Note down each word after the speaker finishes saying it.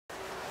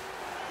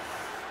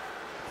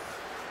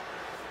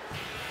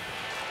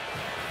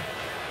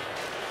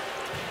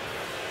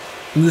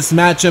In this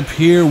matchup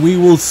here, we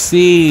will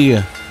see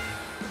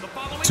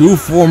two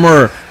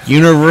former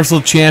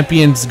Universal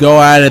Champions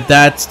go at it.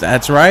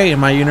 That's right. In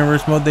my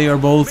Universe mode, they are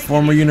both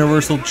former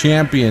Universal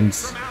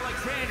Champions.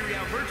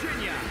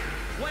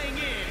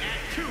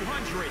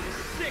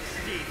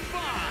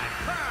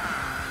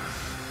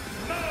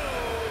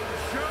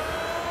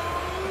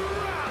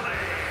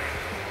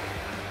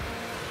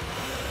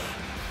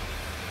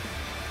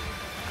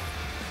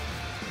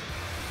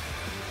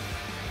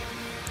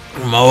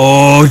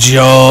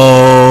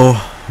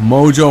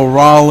 Mojo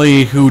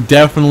Rawley, who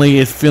definitely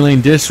is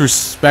feeling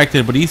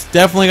disrespected, but he's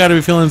definitely got to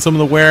be feeling some of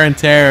the wear and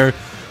tear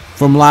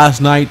from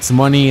last night's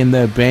Money in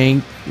the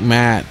Bank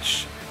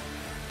match.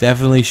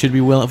 Definitely should be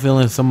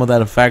feeling some of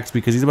that effects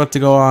because he's about to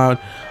go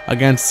out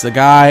against a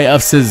guy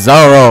of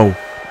Cesaro,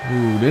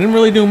 who didn't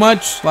really do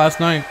much last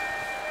night.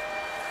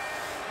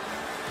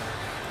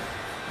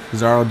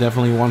 Cesaro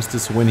definitely wants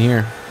this win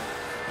here.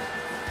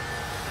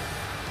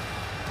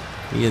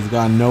 He has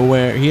gone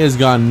nowhere. He has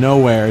gone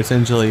nowhere,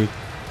 essentially,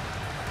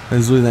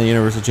 since losing that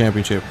Universal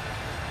Championship.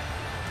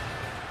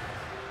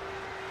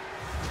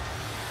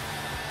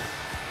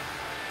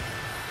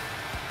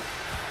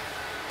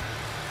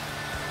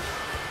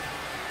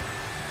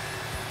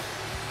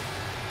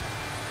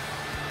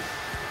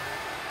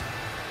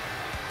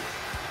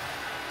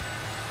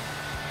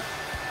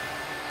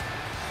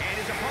 And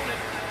his opponent,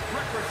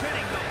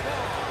 representing the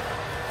Ball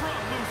from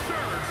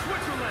Lucerne,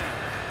 Switzerland,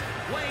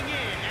 weighing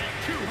in at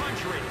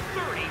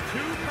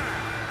 232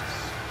 pounds,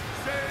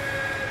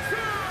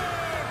 Cesaro!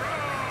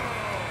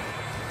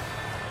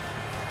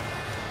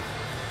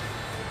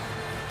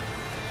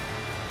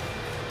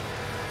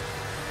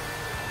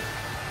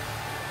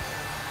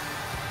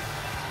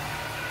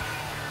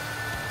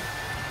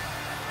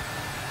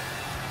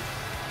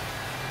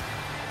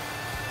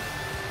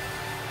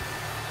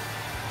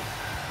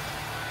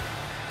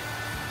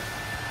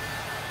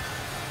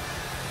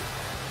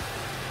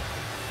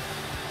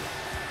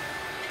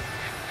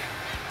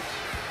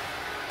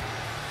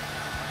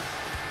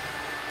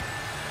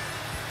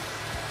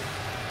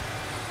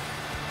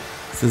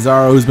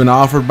 Cesaro has been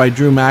offered by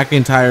Drew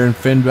McIntyre and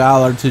Finn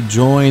Balor to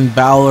join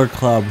Balor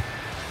Club,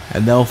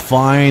 and they'll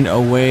find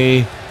a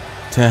way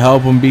to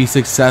help him be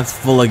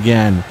successful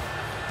again.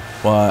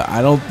 But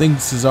I don't think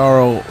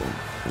Cesaro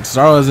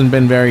hasn't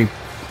been very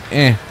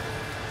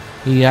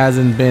He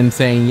hasn't been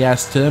saying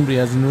yes to them, but he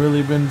hasn't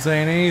really been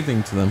saying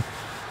anything to them.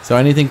 So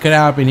anything could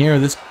happen here.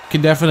 This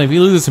could definitely, if he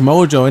loses to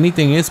Mojo,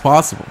 anything is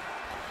possible.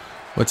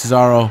 But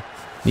Cesaro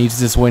needs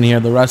this win here.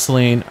 The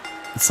wrestling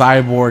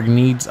cyborg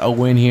needs a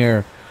win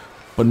here.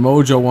 But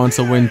Mojo wants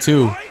a win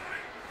too.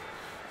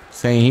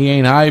 Saying he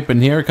ain't hype.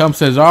 And here comes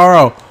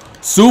Cesaro.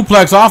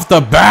 Suplex off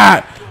the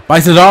bat by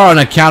Cesaro and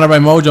a counter by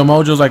Mojo.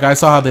 Mojo's like, I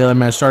saw how the other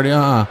match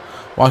started.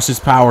 Watch this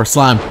power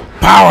slam.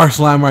 Power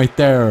slam right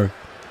there.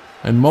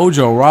 And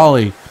Mojo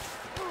Rawley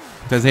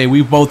says, hey,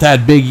 we both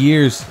had big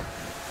years.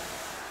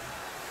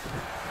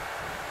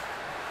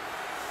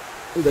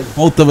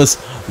 Both of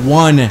us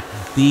won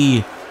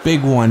the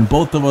big one.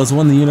 Both of us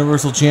won the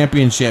Universal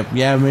Championship.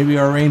 Yeah, maybe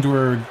our reigns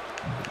were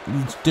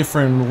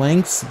different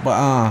lengths,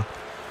 but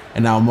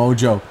and now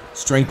Mojo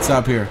strengths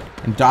up here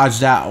and dodge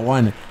that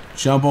one,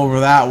 jump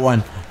over that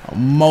one.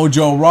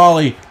 Mojo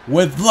Rawley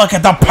with, look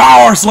at the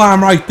power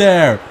slam right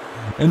there,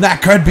 and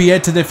that could be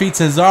it to defeat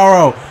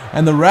Cesaro.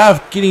 And the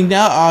ref getting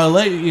down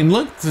and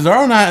look,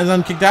 Cesaro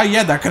not kicked out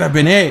yet. That could have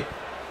been it.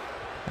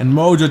 And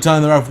Mojo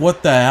telling the ref,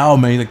 what the hell,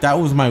 man, like that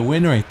was my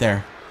win right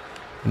there.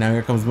 And now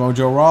here comes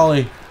Mojo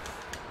Rawley.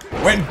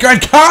 Went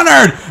good,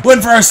 countered!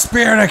 Went for a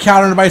spear and a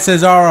counter by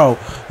Cesaro.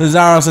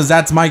 Cesaro says,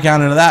 that's my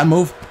counter to that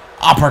move.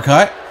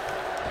 Uppercut.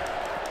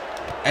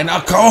 And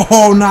a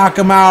knock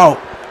him out.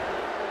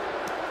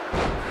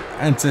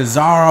 And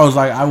Cesaro's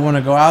like, I want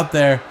to go out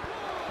there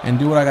and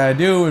do what I gotta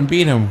do and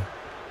beat him.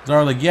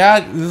 Cesaro's like,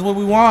 yeah, this is what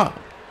we want.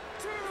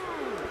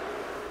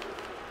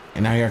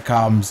 And now here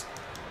comes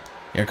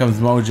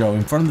Mojo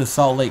in front of the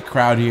Salt Lake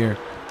crowd here.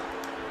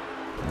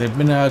 They've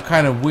been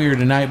kind of weird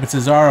tonight, but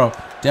Cesaro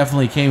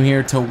definitely came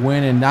here to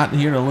win and not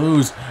here to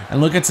lose.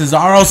 And look at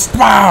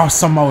Cesaro's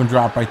Samoan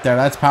drop right there.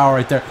 That's power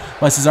right there.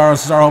 But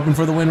Cesaro hoping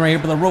for the win right here,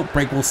 but the rope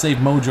break will save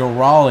Mojo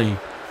Rawley.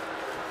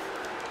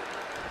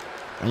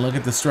 And look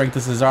at the strength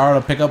of Cesaro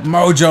to pick up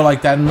Mojo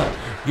like that and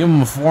give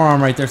him a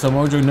forearm right there so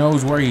Mojo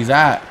knows where he's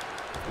at.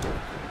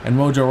 And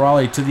Mojo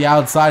Rawley to the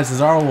outside.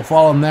 Cesaro will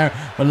follow him there.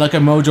 But look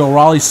at Mojo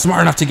Rawley,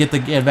 smart enough to get the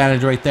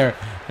advantage right there.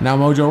 And now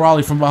Mojo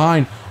Rawley from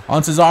behind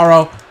on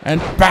Cesaro. And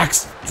back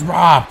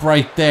drop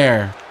right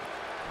there.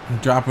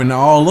 Dropping.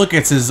 Oh, look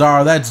at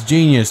Cesaro. That's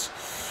genius.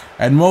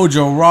 And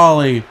Mojo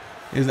Rawley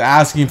is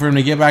asking for him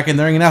to get back in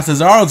the ring. And now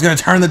Cesaro's going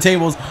to turn the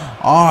tables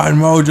on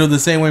Mojo the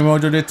same way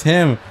Mojo did to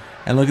him.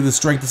 And look at the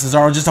strength of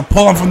Cesaro just to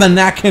pull him from the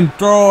neck and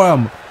throw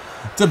him.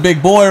 It's a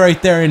big boy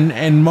right there in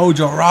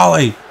Mojo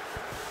Rawley.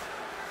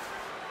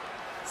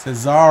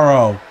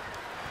 Cesaro.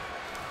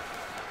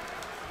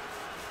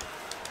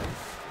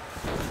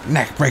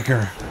 Neck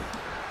breaker.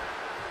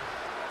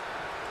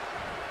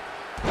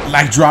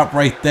 Leg drop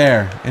right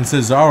there. And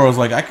Cesaro's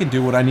like, I can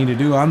do what I need to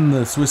do. I'm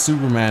the Swiss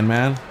Superman,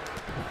 man.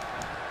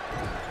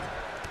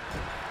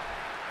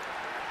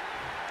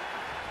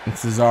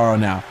 Cesaro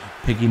now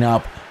picking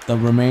up the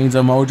remains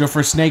of Mojo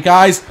for Snake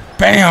Eyes.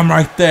 Bam!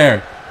 Right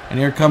there. And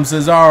here comes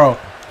Cesaro.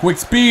 Quick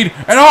speed.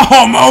 And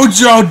oh,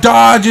 Mojo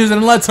dodges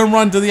and lets him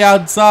run to the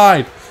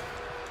outside.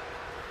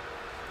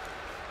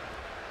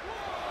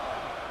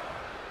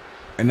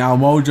 And now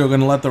Mojo going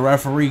to let the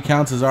referee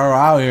count Cesaro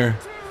out here.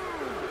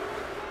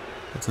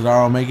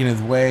 Cesaro making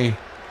his way.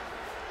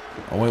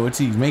 Oh, wait, what's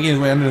he? He's making his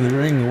way under the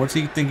ring. What's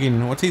he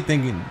thinking? What's he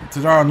thinking?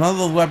 Cesaro, none of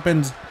those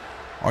weapons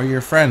are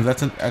your friends.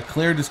 That's a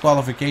clear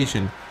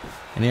disqualification.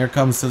 And here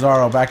comes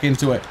Cesaro back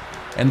into it.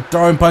 And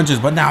throwing punches.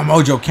 But now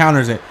Mojo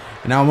counters it.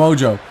 And now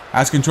Mojo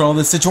has control of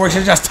this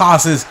situation. Just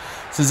tosses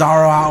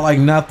Cesaro out like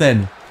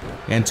nothing.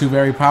 And two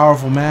very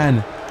powerful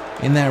men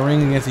in that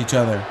ring against each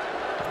other.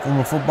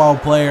 Former football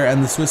player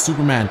and the Swiss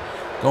Superman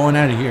going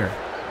at it here.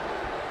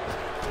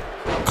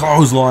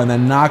 Clothesline that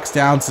knocks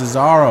down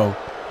Cesaro.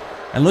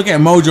 And look at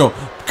Mojo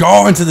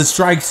going to the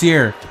strikes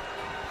here.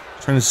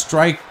 Trying to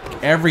strike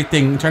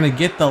everything. Trying to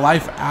get the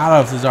life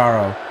out of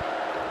Cesaro.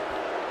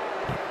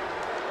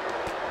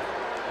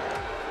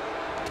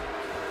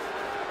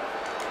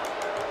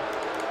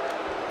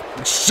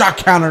 Shot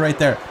counter right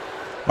there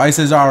by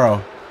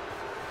Cesaro.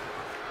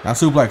 Now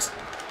suplex.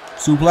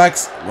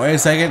 Suplex. Wait a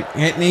second.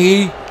 Hit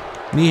knee.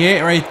 Knee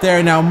hit right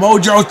there. Now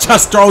Mojo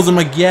just throws him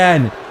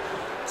again.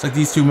 It's like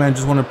these two men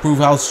just want to prove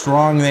how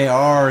strong they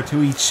are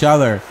to each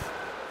other.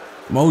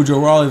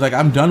 Mojo Rawley's like,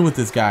 I'm done with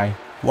this guy.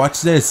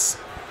 Watch this.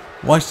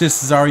 Watch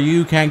this, Cesaro.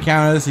 You can't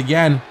counter this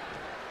again.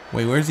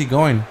 Wait, where's he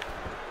going?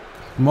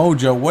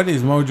 Mojo. What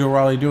is Mojo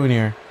Rawley doing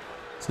here?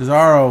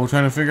 Cesaro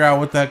trying to figure out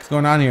what the heck's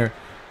going on here.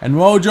 And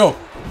Mojo.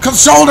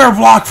 Shoulder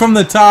block from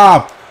the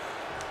top.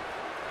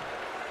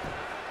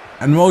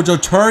 And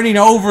Mojo turning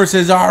over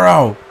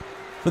Cesaro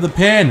for the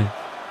pin.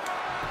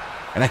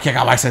 And a kick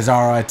out by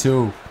Cesaro at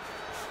 2.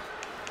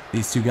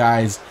 These two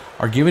guys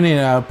are giving it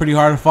a pretty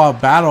hard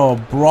fought battle, a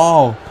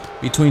brawl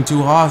between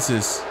two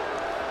horses.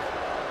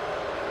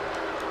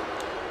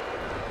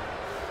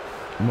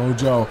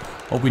 Mojo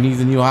hoping he's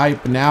a new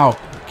hype, but now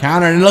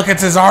counter. And look at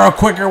Cesaro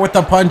quicker with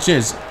the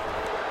punches.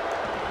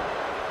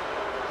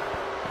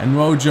 And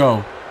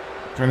Mojo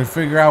trying to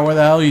figure out where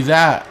the hell he's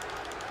at.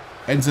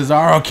 And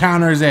Cesaro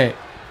counters it.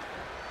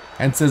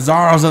 And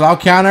Cesaro says, I'll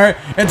counter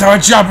into a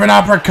jumping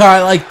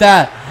uppercut like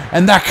that.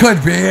 And that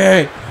could be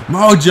it.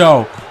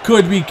 Mojo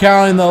could be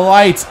counting the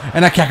lights.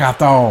 And a kick out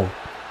though.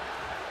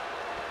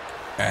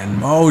 And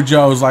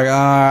Mojo's like,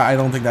 I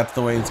don't think that's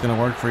the way it's going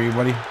to work for you,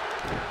 buddy.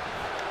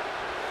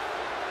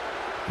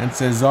 And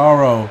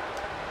Cesaro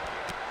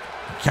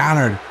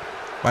countered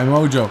by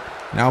Mojo.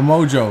 Now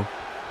Mojo.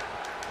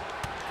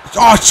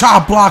 Oh,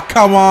 chop block,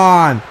 come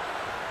on.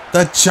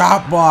 The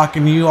chop block,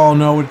 and you all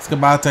know what's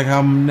about to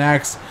come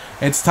next.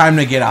 It's time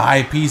to get a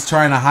hype. He's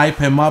trying to hype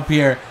him up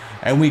here,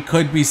 and we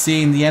could be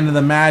seeing the end of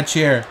the match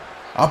here.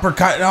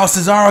 Uppercut. No,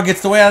 Cesaro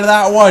gets the way out of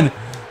that one.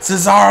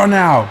 Cesaro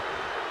now.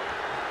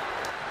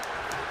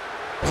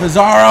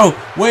 Cesaro.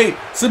 Wait.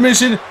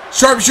 Submission.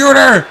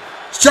 Sharpshooter.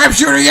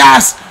 Sharpshooter.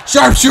 Yes.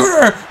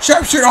 Sharpshooter.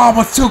 Sharpshooter. Oh,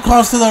 but too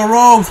close to the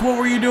ropes. What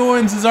were you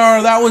doing,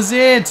 Cesaro? That was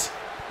it.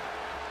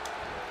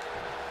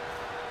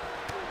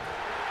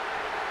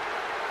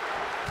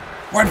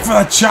 Went for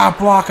the chop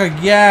block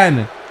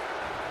again.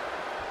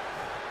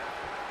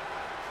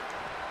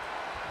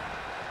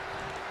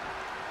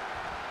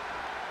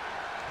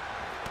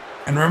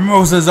 And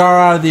removes Cesaro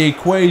out of the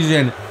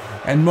equation.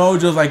 And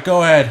Mojo's like,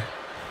 go ahead.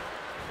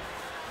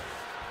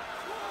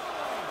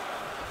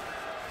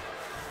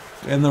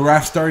 And the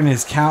ref's starting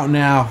his count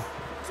now.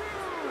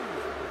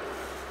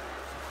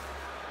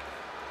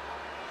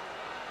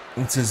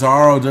 And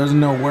Cesaro doesn't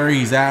know where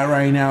he's at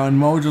right now. And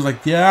Mojo's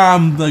like, yeah,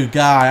 I'm the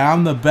guy.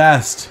 I'm the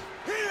best.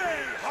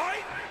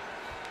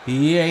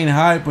 He ain't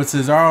hype, but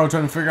Cesaro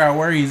trying to figure out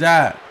where he's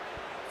at.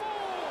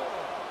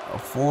 A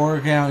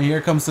 4 count.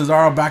 Here comes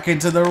Cesaro back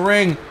into the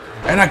ring.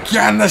 And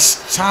again, the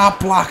chop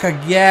block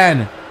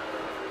again.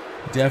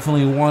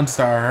 Definitely wants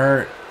to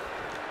hurt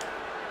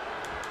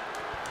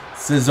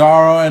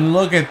Cesaro. And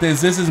look at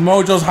this. This is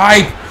Mojo's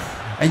hype.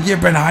 And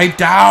you've been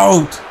hyped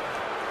out.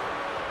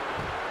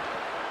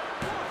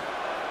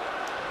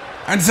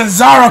 And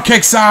Cesaro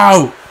kicks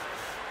out.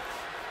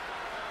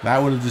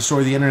 That would have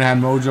destroyed the internet.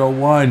 Mojo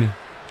won.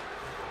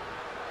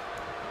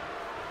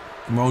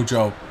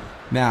 Mojo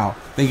now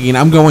thinking,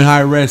 I'm going high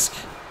risk.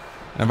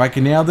 And if I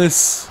can nail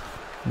this,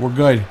 we're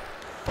good.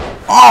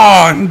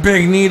 Oh, and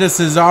big knee to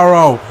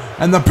Cesaro.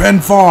 And the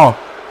pinfall.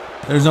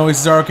 There's no way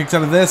Cesaro kicks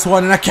out of this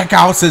one. And a kick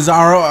out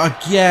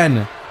Cesaro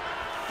again.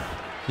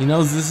 He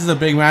knows this is a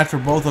big match for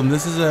both of them.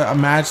 This is a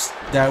match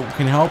that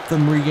can help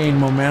them regain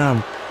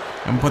momentum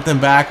and put them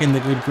back in the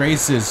good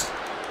graces.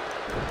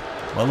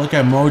 But look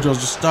at Mojo's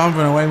just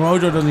stomping away.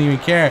 Mojo doesn't even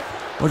care.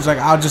 Mojo's like,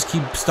 I'll just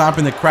keep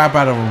stomping the crap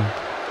out of him.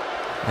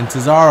 And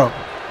Cesaro,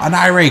 an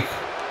eye rake.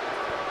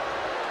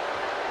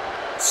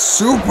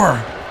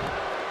 Super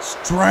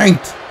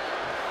strength.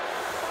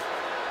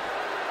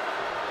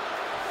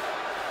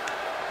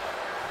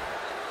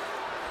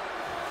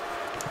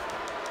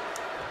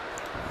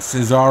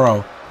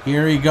 Cesaro,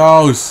 here he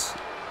goes.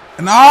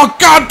 And oh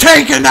God,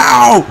 take it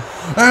now.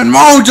 And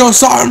Mojo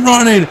saw him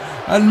running.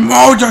 And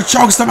Mojo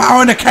chokes him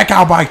out into kick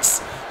out bites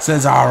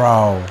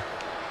Cesaro.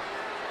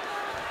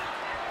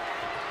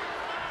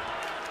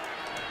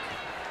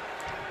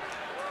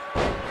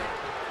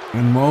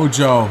 And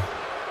Mojo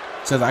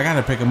says, I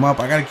gotta pick him up.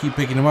 I gotta keep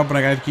picking him up, and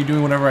I gotta keep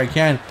doing whatever I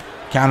can.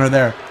 Counter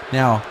there.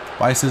 Now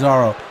by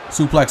Cesaro.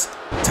 Suplex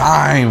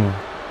time.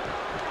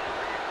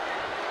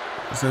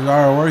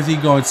 Cesaro, where's he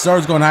going?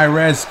 Cesaro's going high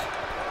risk.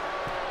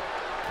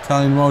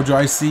 Telling Mojo,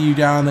 I see you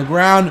down on the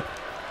ground.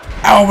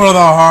 Elbow to the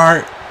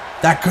heart.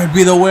 That could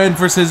be the win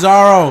for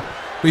Cesaro.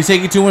 But he's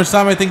taking too much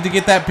time, I think, to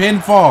get that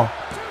pinfall.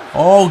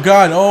 Oh,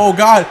 God. Oh,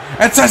 God.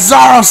 And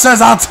Cesaro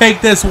says, I'll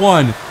take this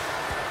one.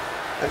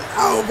 An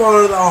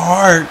elbow to the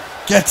heart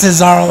gets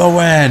Cesaro the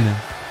win.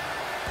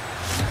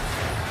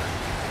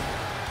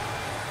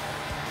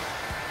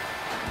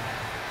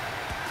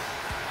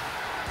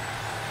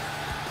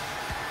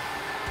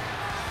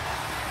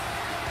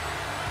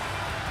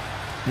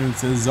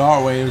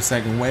 Cesaro, wait a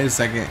second.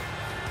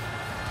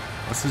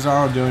 What's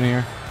Cesaro doing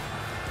here?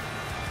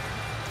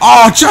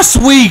 Oh, just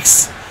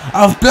weeks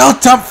of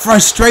built-up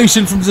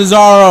frustration from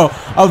Cesaro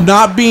of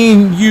not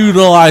being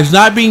utilized,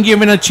 not being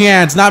given a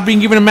chance, not being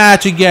given a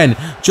match again,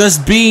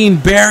 just being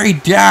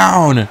buried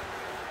down.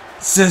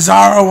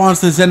 Cesaro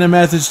wants to send a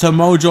message to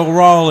Mojo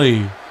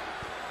Rawley.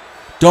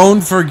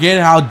 Don't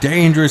forget how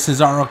dangerous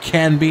Cesaro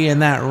can be in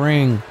that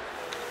ring.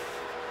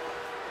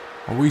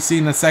 Are we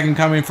seeing the second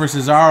coming for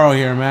Cesaro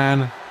here,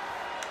 man?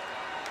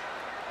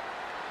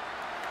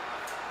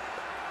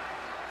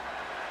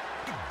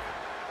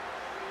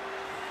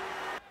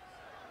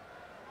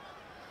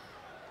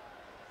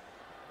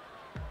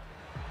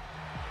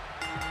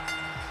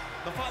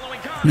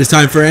 It's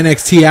time for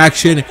NXT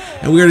action,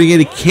 and we're going to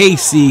get a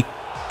Casey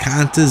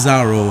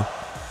Catanzaro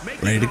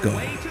ready to go.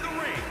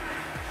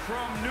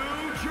 From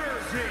New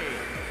Jersey,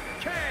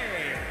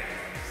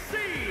 KC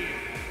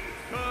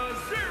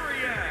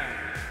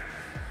Kazarian.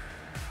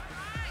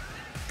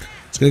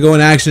 It's going to go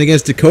in action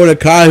against Dakota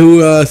Kai,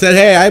 who said,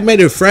 hey, I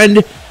made a friend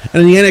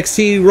on the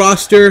NXT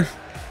roster,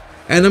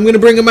 and I'm going to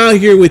bring him out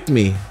here with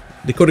me.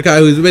 Dakota Kai,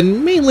 who's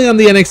been mainly on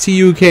the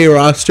NXT UK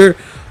roster,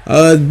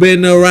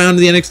 been around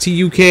the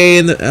NXT UK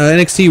and the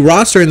NXT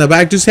roster in the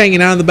back, just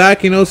hanging out in the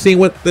back, you know, seeing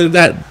what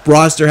that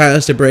roster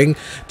has to bring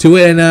to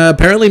it, and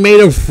apparently made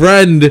a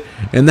friend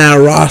in that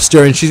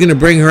roster, and she's going to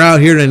bring her out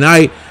here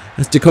tonight.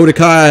 That's Dakota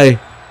Kai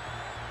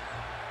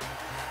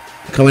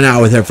coming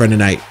out with her friend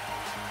tonight.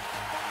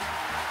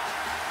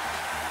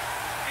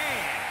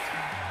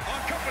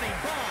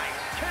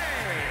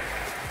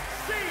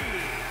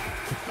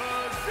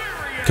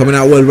 Coming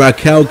out with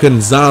Raquel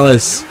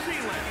Gonzalez.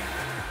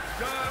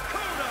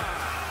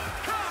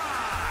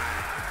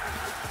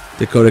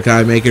 Dakota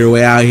Kai making her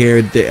way out here,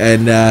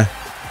 and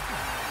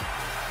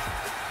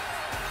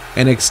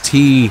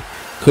NXT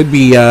could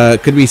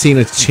be seeing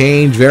a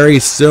change very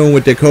soon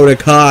with Dakota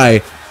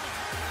Kai.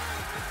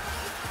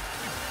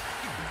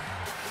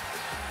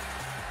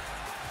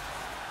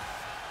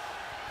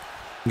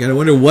 You gotta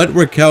wonder what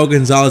Raquel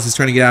Gonzalez is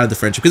trying to get out of the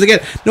friendship, because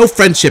again, no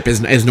friendship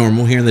is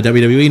normal here in the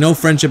WWE. No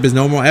friendship is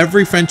normal.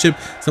 Every friendship,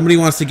 somebody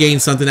wants to gain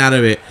something out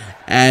of it,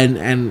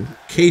 and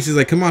Casey's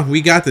like, come on,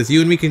 we got this. You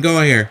and me can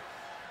go here.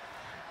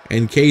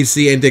 And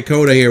Casey and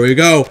Dakota, here we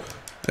go.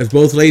 As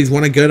both ladies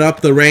want to get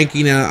up the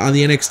ranking on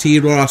the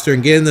NXT roster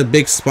and get in the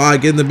big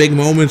spot, get in the big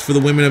moments for the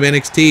women of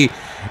NXT.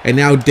 And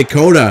now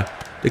Dakota's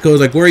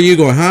like, where are you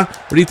going, huh?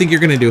 What do you think you're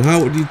going to do,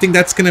 huh? Do you think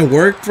that's going to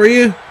work for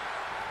you?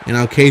 And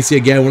now Casey,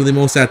 again, one of the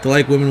most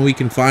athletic women we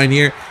can find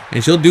here.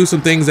 And she'll do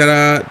some things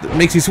that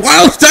makes you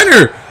smile.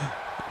 Stunner!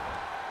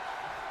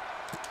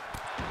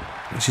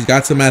 She's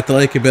got some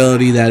athletic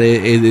ability that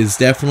it is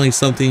definitely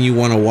something you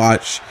want to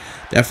watch.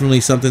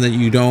 Definitely something that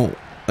you don't...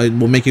 It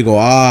will make you go,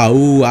 ah,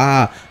 ooh,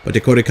 ah. But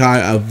Dakota Kai,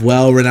 a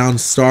well-renowned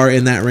star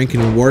in that ring,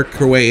 can work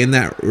her way in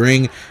that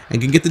ring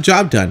and can get the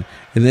job done.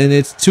 And then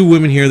it's two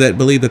women here that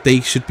believe that they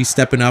should be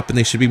stepping up and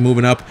they should be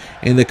moving up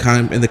in the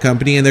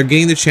company, and they're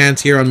getting the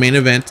chance here on main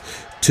event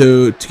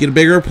to get a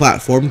bigger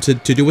platform to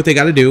do what they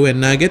got to do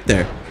and get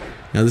there.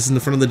 Now this is in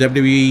the front of the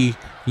WWE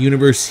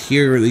universe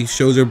here. These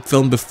shows are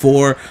filmed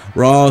before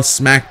Raw,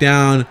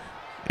 SmackDown,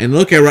 and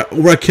look at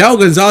Raquel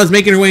Gonzalez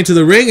making her way into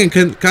the ring, and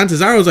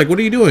Cantazaro's like, what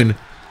are you doing?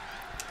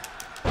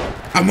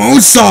 A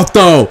moonsault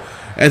though,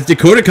 as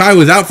Dakota Kai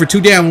was out for too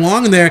damn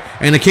long in there,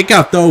 and a kick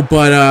out though,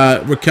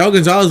 but Raquel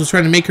Gonzalez was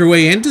trying to make her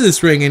way into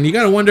this ring, and you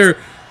gotta wonder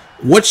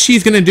what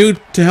she's gonna do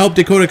to help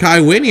Dakota Kai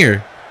win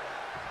here.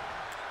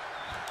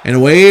 And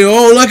away,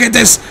 oh, look at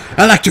this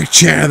electric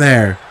chair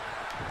there.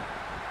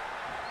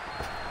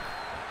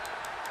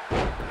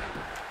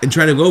 And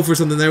try to go for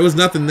something. There was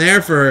nothing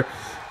there for her.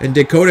 And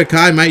Dakota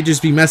Kai might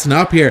just be messing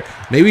up here.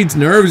 Maybe it's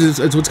nerves.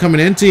 It's what's coming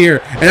into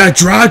here. And a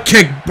drop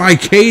kick by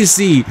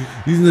Casey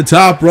using the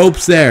top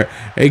ropes there.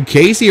 And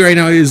Casey right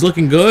now is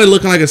looking good,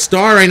 looking like a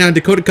star right now.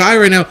 Dakota Kai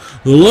right now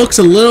looks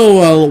a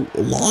little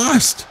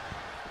lost.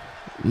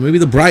 Maybe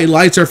the bright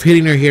lights are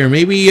hitting her here.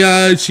 Maybe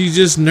she's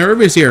just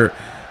nervous here.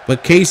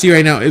 But Casey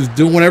right now is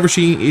doing whatever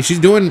she's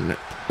doing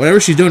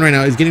right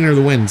now is getting her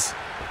the wins.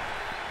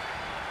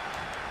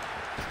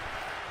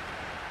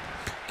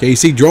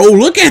 Casey drove.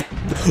 Look at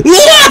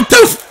what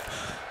the.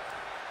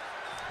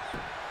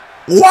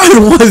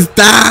 What was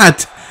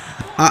that?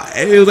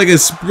 It was like a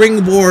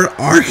springboard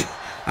arc.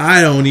 I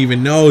don't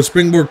even know.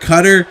 Springboard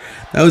cutter.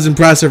 That was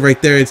impressive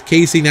right there. It's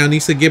Casey now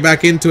needs to get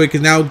back into it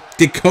because now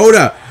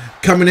Dakota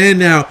coming in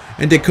now,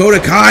 and Dakota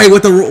Kai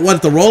with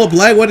the roll up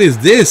leg. What is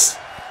this?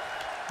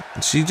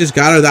 She just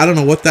got her. I don't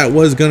know what that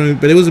was gonna,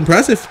 but it was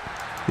impressive.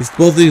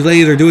 Both of these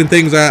ladies are doing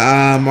things that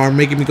are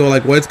making me go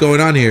like, what's going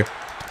on here?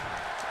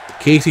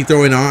 Casey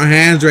throwing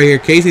hands right here.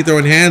 Casey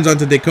throwing hands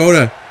onto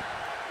Dakota.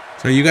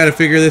 So you got to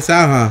figure this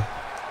out, huh?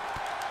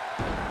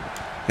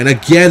 And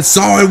again,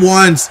 saw it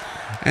once,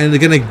 and they're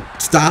gonna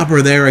stop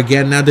her there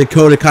again. Now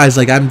Dakota Kai's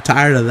like, I'm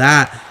tired of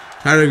that.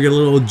 Tired of your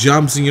little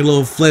jumps and your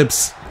little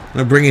flips. I'm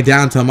gonna bring it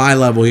down to my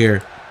level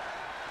here.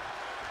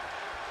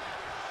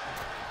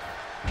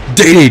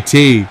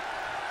 DDT.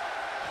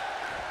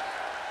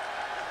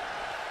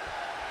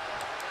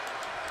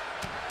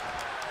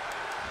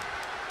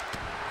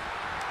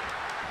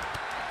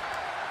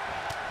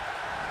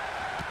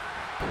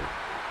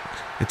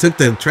 It took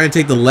the trying to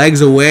take the legs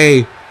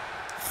away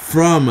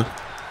from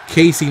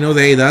Casey. Knows,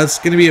 hey, that's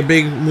gonna be a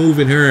big move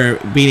in her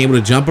being able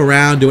to jump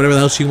around, do whatever the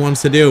hell she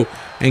wants to do.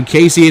 And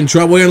Casey in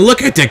trouble here.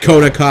 Look at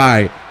Dakota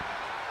Kai.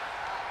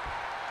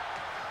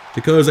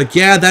 Dakota's like,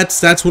 yeah,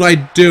 that's what I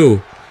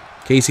do.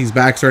 Casey's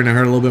back starting to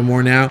hurt a little bit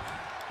more now,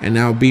 and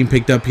now being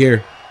picked up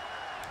here.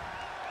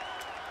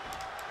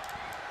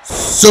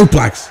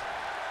 Suplex.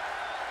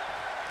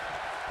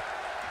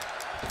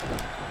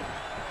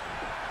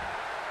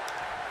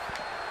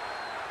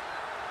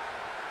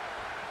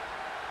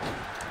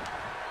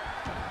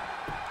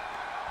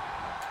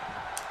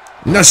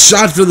 No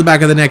shot to the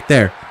back of the neck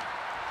there.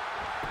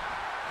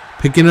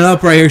 Picking it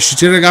up right here. She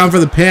should have gone for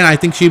the pin. I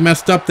think she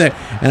messed up there.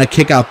 And a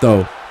kick out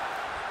though.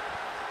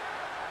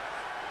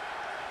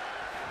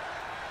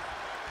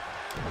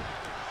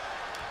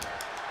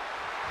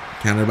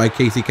 Countered by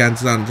Casey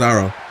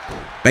Catanzaro.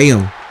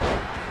 Bam.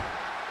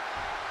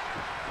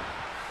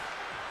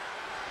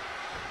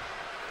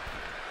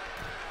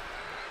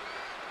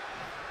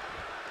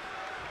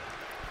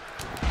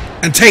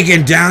 And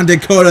taking down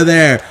Dakota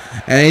there.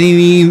 At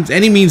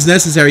any means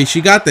necessary.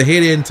 She got the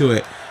hit into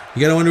it.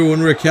 You gotta wonder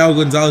when Raquel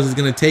Gonzalez is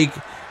gonna take,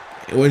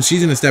 when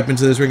she's gonna step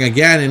into this ring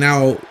again. And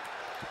now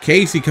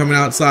Casey coming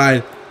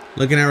outside,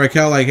 looking at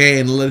Raquel like,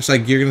 hey, and it's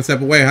like, you're gonna step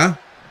away, huh?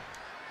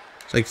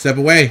 It's like, step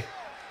away.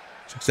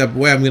 Step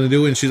away, I'm gonna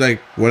do it. And she's like,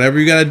 whatever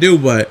you gotta do.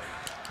 But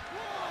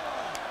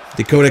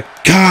Dakota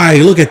Kai,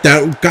 look at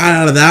that, got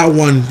out of that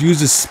one.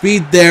 Uses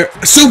speed there.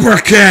 Super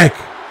kick.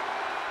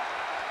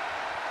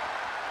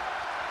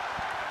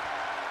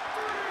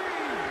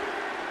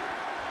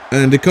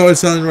 And Dakota's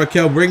telling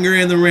Raquel, bring her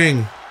in the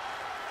ring.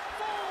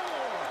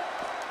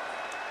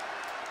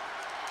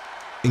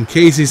 And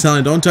Casey's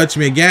telling, don't touch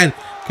me again.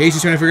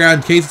 Casey's trying to figure out,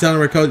 and Casey's telling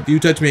Raquel, if you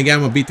touch me again,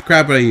 I'm gonna beat the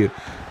crap out of you.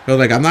 I was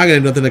like, I'm not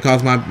gonna do nothing to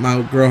cost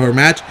my girl her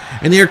match.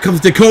 And here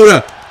comes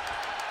Dakota.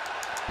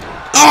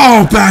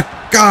 Oh,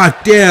 back. God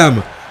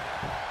damn.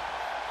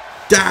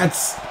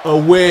 That's a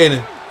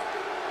win.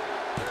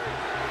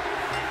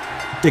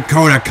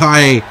 Dakota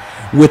Kai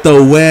with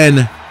a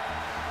win.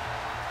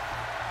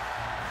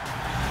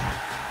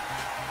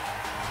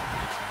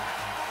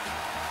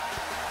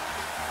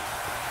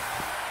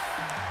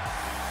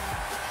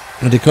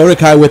 Dakota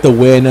Kai with the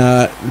win.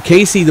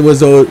 Casey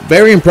was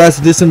very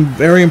impressive. Did some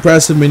very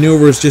impressive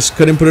maneuvers. Just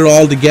couldn't put it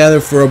all together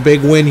for a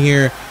big win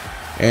here.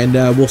 And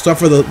we'll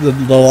suffer the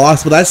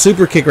loss. But that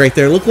super kick right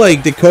there looked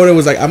like Dakota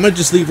was like, I'm going to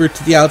just leave her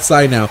to the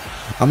outside now.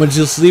 I'm going to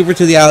just leave her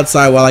to the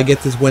outside while I get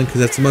this win because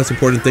that's the most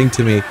important thing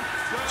to me.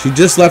 She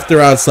just left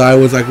her outside.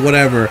 Was like,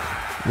 whatever.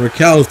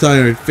 Raquel's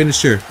telling her,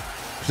 finish her.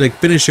 She's like,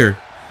 finish her.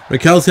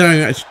 Raquel's telling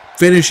her,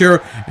 finish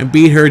her and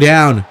beat her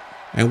down.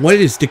 And what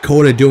is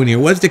Dakota doing here?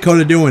 What's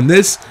Dakota doing?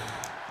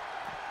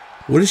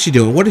 What is she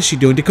doing? What is she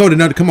doing? Dakota,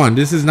 no, come on.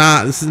 This is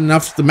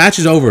enough. The match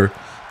is over.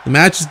 The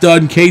match is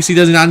done. Casey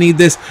does not need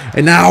this.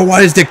 And now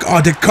what is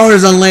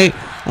Dakota's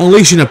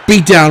unleashing a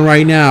beatdown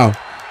right now.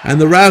 And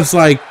the ref's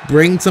like,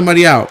 bring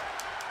somebody out.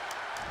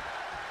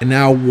 And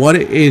now what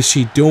is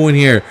she doing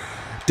here?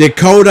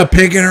 Dakota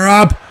picking her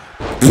up.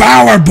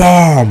 Power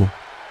bomb.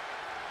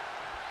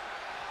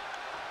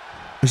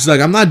 She's like,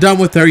 I'm not done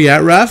with her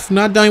yet, ref.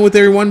 Not done with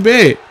her one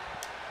bit.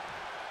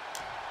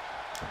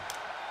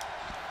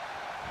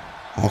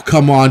 Oh,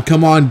 come on,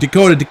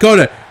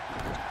 Dakota.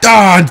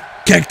 Oh,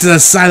 kick to the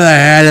side of the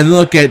head, and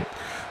look at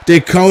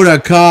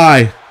Dakota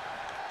Kai.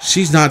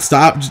 She's not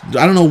stopped.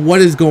 I don't know what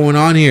is going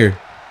on here.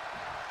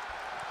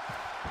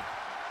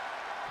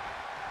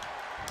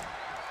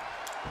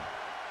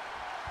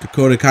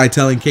 Dakota Kai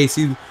telling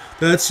Casey,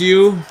 that's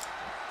you.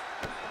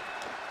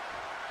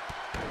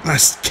 A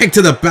kick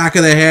to the back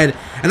of the head,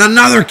 and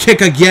another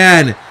kick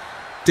again.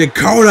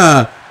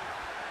 Dakota.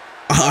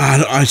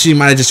 She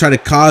might have just tried to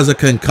cause a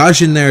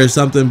concussion there or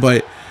something,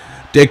 but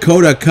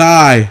Dakota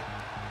Kai.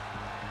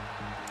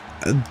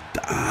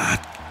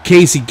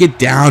 Casey, get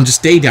down. Just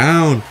stay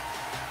down.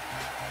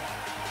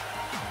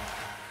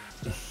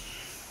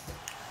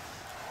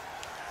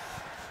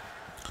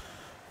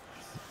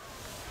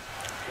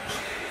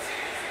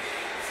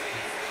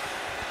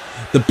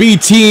 the B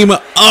team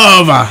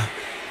of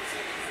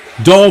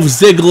Dolph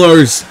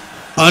Ziggler's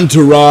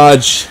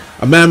entourage.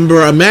 A man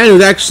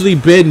who's actually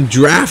been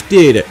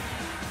drafted.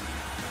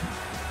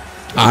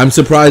 I'm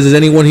surprised as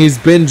anyone he's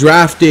been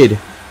drafted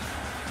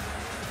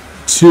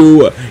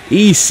to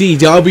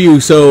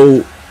ECW.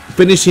 So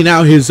finishing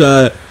out his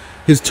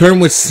term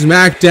with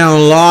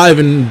SmackDown Live,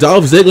 and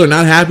Dolph Ziggler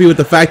not happy with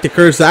the fact that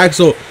Curtis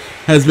Axel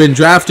has been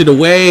drafted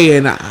away.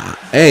 And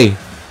hey,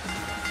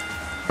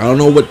 I don't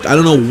know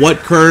what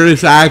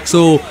Curtis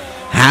Axel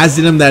has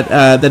in him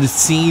that is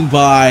seen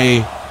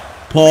by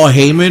Paul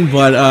Heyman,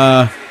 but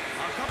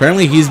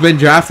apparently he's been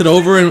drafted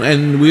over,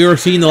 and we are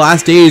seeing the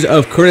last days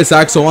of Curtis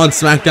Axel on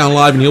SmackDown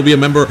Live, and he'll be a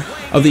member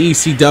of the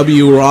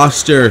ECW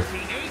roster.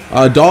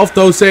 Dolph,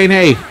 though, saying,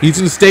 hey, he's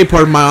going to stay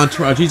part of my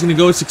entourage. He's going to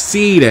go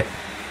succeed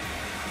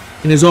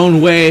in his own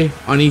way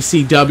on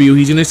ECW.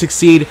 He's going to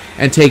succeed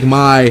and take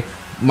my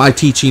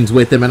teachings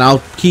with him, and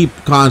I'll keep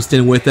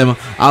constant with him.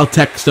 I'll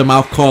text him.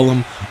 I'll call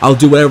him. I'll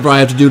do whatever I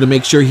have to do to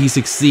make sure he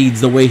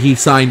succeeds the way he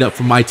signed up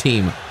for my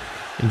team.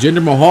 And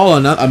Jinder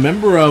Mahal, a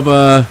member of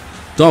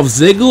Dolph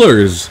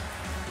Ziggler's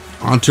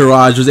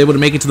entourage, was able to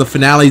make it to the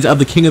finales of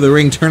the King of the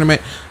Ring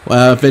tournament.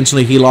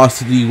 Eventually, he lost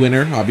to the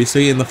winner,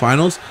 obviously, in the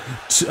finals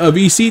of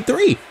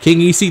EC3. King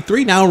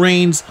EC3 now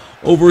reigns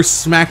over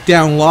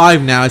SmackDown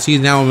Live now, as he's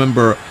now a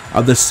member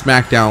of the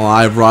SmackDown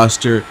Live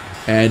roster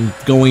and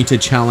going to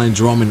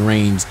challenge Roman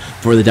Reigns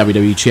for the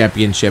WWE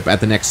Championship at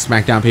the next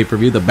SmackDown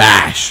pay-per-view, The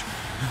Bash.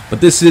 But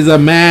this is a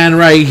man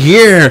right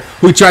here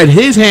who tried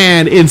his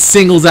hand in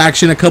singles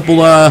action a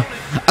couple of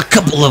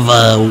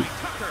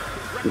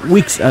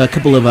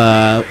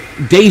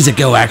days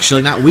ago,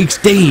 actually, not weeks,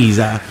 days,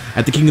 at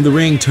the King of the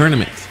Ring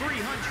tournament.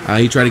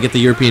 He tried to get the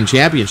European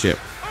Championship.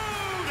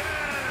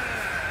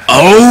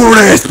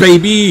 Otis,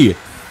 baby,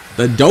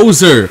 the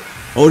Dozer.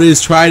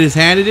 Otis tried his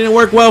hand. It didn't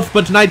work well,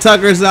 but tonight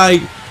Tucker's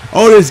like,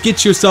 Otis,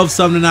 get yourself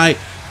some tonight.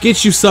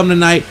 Get you some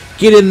tonight.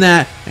 Get in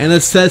that, and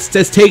let's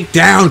take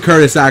down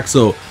Curtis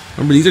Axel.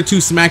 Remember, these are two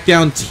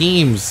SmackDown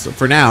teams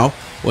for now.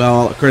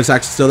 Well, Curtis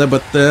Axel's still there,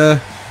 but the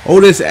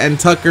Otis and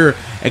Tucker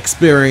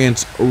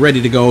experience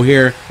ready to go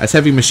here, as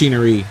Heavy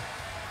Machinery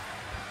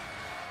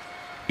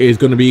is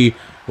going to be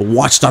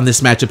watched on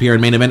this matchup here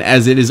in main event,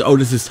 as it is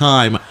Otis's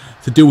time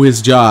to do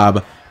his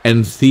job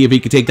and see if he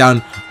can take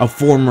down a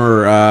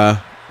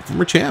former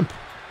champ.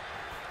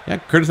 Yeah,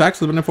 Curtis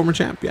Axel's been a former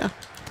champ, yeah.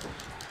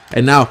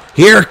 And now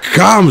here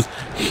comes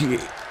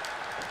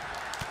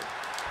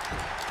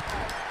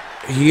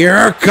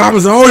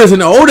Otis,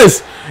 and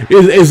Otis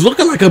is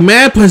looking like a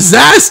man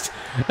possessed.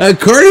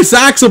 Curtis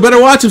Axel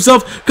better watch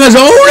himself, because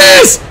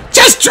Otis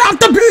just dropped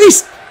the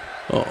beast.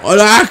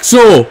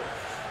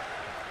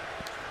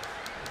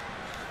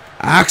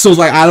 Axel's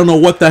like, I don't know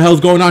what the hell's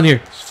going on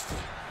here.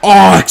 Oh,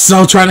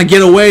 Axel trying to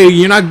get away.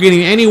 You're not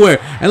getting anywhere.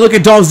 And look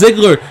at Dolph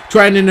Ziggler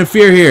trying to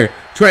interfere here.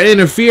 Trying to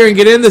interfere and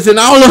get in this. And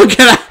oh, look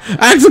at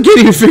Axel can't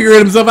even figure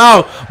himself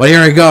out. But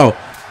here we go.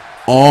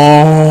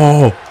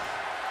 Oh,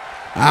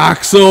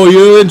 Axel,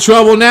 you're in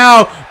trouble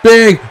now.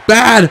 Big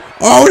bad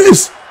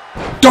Otis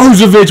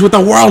Dozovich with the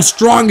world's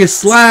strongest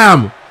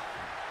slam.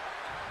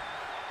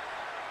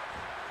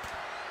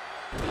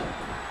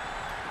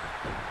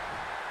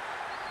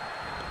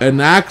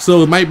 And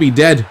Axel might be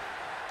dead.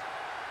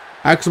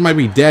 Axel might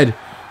be dead.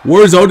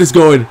 Where's Otis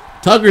going?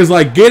 Tucker's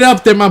like, get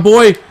up there, my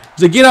boy.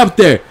 He's like, get up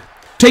there.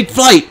 Take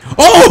flight.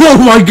 Oh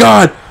my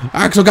God.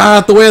 Axel got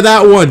out the way of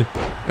that one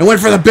and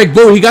went for the big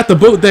boot. He got the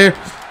boot there.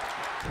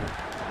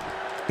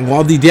 And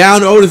while the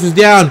down, Otis is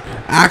down.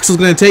 Axel's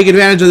going to take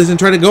advantage of this and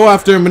try to go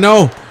after him, but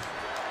no.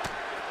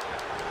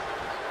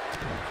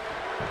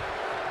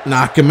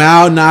 Knock him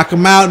out, knock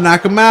him out,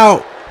 knock him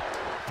out.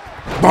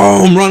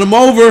 Boom, run him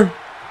over.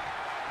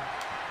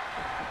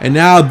 And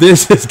now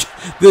this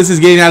is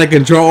getting out of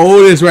control.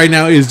 Otis right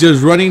now is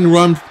just running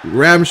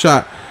ram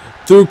shot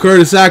through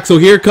Curtis Axel.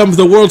 Here comes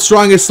the world's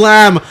strongest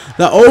slam,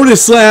 the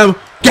Otis slam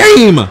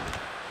game.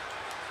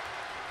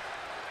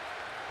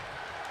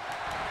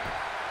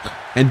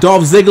 And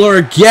Dolph Ziggler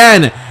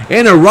again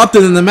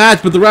interrupted in the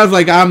match, but the ref's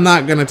like, I'm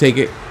not gonna take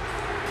it.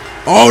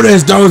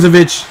 Otis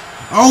Dozovich.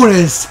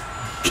 Otis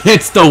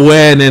gets the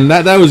win, and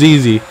that was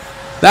easy.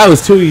 That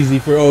was too easy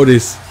for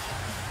Otis.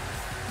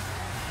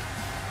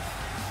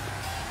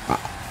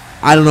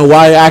 I don't know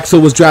why Axel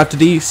was drafted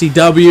to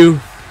ECW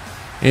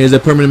and is a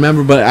permanent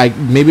member, but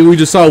maybe we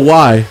just saw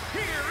why.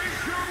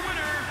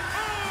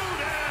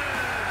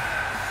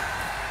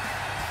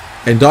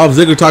 And Dolph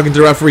Ziggler talking to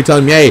the referee,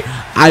 telling me, hey,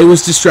 I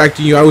was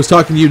distracting you. I was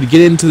talking to you to get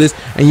into this,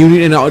 and you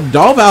need. And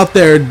Dolph out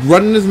there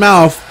running his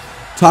mouth,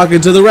 talking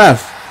to the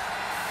ref.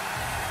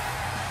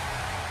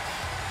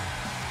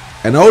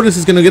 And Otis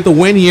is gonna get the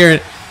win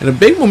here, and a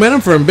big momentum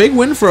for him, big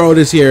win for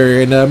Otis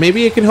here, and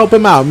maybe it can help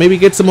him out. Maybe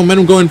get some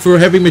momentum going for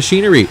Heavy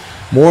Machinery.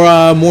 More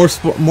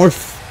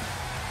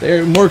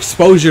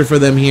exposure for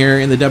them here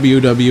in the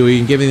WWE,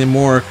 and giving them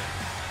more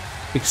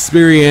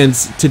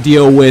experience to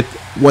deal with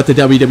what the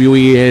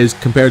WWE is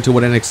compared to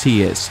what NXT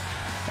is.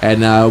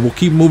 And we'll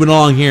keep moving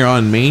along here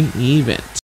on Main Event.